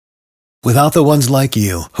Without the ones like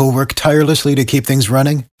you, who work tirelessly to keep things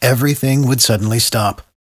running, everything would suddenly stop.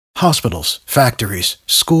 Hospitals, factories,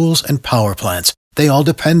 schools, and power plants, they all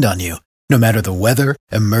depend on you. No matter the weather,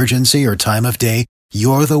 emergency, or time of day,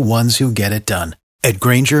 you're the ones who get it done. At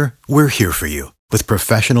Grainger, we're here for you with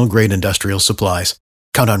professional-grade industrial supplies.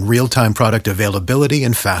 Count on real-time product availability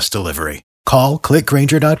and fast delivery. Call,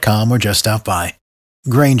 clickgrainger.com, or just stop by.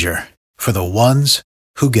 Grainger, for the ones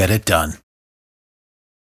who get it done.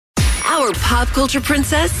 Our pop culture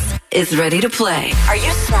princess is ready to play. Are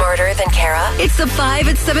you smarter than Kara? It's the 5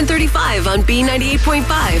 at 7:35 on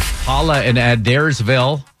B98.5. Paula in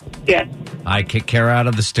Adairsville. Yes. I kick Kara out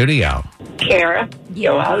of the studio. Kara,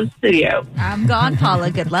 go out of the studio. I'm gone,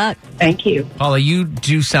 Paula. Good luck. Thank you. Paula, you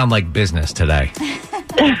do sound like business today.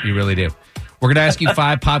 You really do. We're going to ask you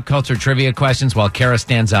 5 pop culture trivia questions while Kara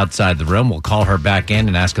stands outside the room. We'll call her back in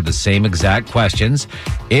and ask her the same exact questions.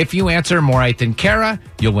 If you answer more right than Kara,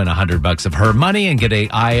 you'll win $100 of her money and get a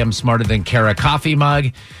I Am Smarter Than Kara coffee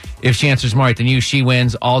mug. If she answers more right than you, she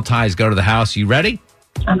wins. All ties go to the house. You ready?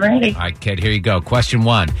 I'm ready. All right, kid, here you go. Question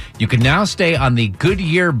 1. You can now stay on the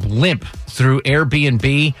Goodyear blimp through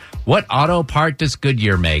Airbnb. What auto part does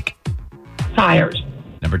Goodyear make? Tires.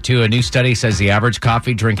 Number 2, a new study says the average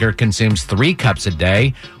coffee drinker consumes 3 cups a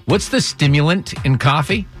day. What's the stimulant in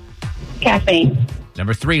coffee? Caffeine.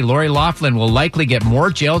 Number 3, Lori Loughlin will likely get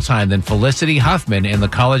more jail time than Felicity Huffman in the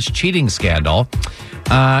college cheating scandal.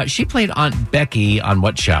 She played Aunt Becky on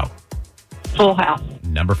what show? Full House.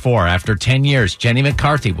 Number 4, after 10 years, Jenny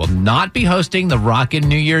McCarthy will not be hosting the Rockin'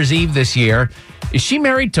 New Year's Eve this year. Is she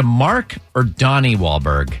married to Mark or Donnie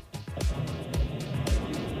Wahlberg?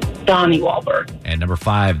 Donnie Wahlberg. And number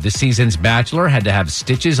 5, this season's Bachelor had to have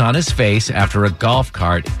stitches on his face after a golf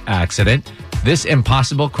cart accident. This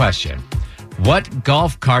impossible question. What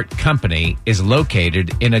golf cart company is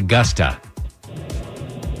located in Augusta?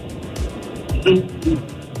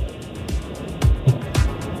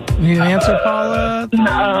 Need an answer, Paula?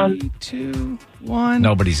 3, 2, 1.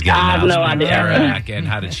 Nobody's getting I out. have no idea. Kara back in.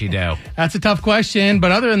 How did she do? That's a tough question,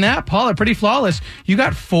 but other than that, Paula, pretty flawless. You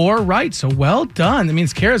got 4 right, so well done. That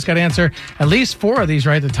means Kara's got to answer at least 4 of these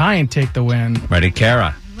right to tie and take the win. Ready,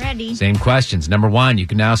 Kara? Ready. Same questions. Number 1, you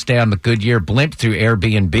can now stay on the Goodyear blimp through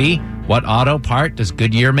Airbnb. What auto part does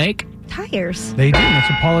Goodyear make? Tires. They do.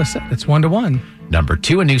 That's what Paula said. It's 1-1. Number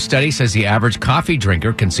 2, a new study says the average coffee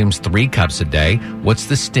drinker consumes 3 cups a day. What's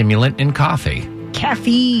the stimulant in coffee?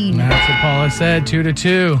 Caffeine. That's what Paula said.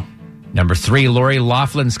 2-2. Number 3, Lori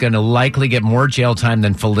Loughlin's going to likely get more jail time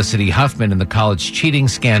than Felicity Huffman in the college cheating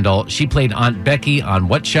scandal. She played Aunt Becky on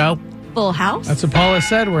what show? Full House. That's what Paula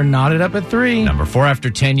said. We're knotted up at 3. Number 4, after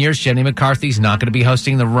 10 years, Jenny McCarthy's not going to be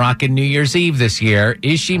hosting the Rockin' New Year's Eve this year.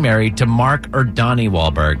 Is she married to Mark or Donnie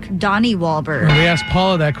Wahlberg? Donnie Wahlberg. When we asked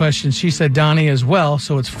Paula that question, she said Donnie as well,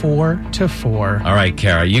 so it's 4-4. All right,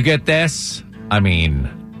 Kara, you get this? I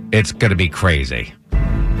mean, it's going to be crazy.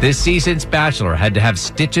 This season's Bachelor had to have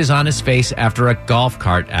stitches on his face after a golf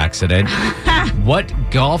cart accident. What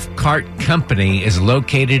golf cart company is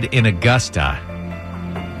located in Augusta?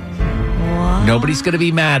 What? Nobody's going to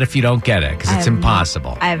be mad if you don't get it, because it's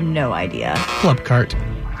impossible. I have no idea. Club cart.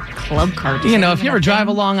 Club cart. You know, if you ever drive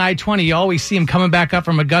along I-20, you always see them coming back up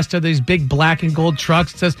from Augusta, these big black and gold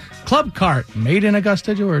trucks. It says Club Cart, made in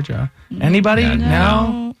Augusta, Georgia. Anybody?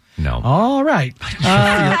 No. No. All right.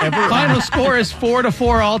 Final score is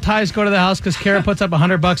 4-4. All ties go to the house because Kara puts up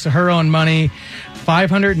 $100 of her own money.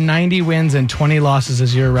 590 wins and 20 losses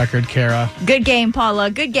is your record, Kara. Good game,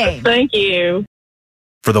 Paula. Good game. Thank you.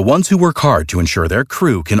 For the ones who work hard to ensure their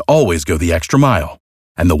crew can always go the extra mile,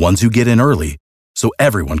 and the ones who get in early so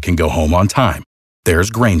everyone can go home on time,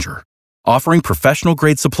 there's Grainger, offering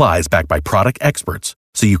professional-grade supplies backed by product experts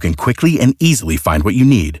so you can quickly and easily find what you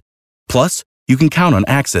need. Plus, you can count on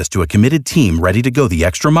access to a committed team ready to go the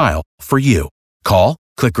extra mile for you. Call,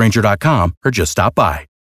 click Grainger.com, or just stop by.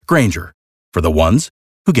 Grainger, for the ones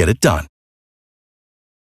who get it done.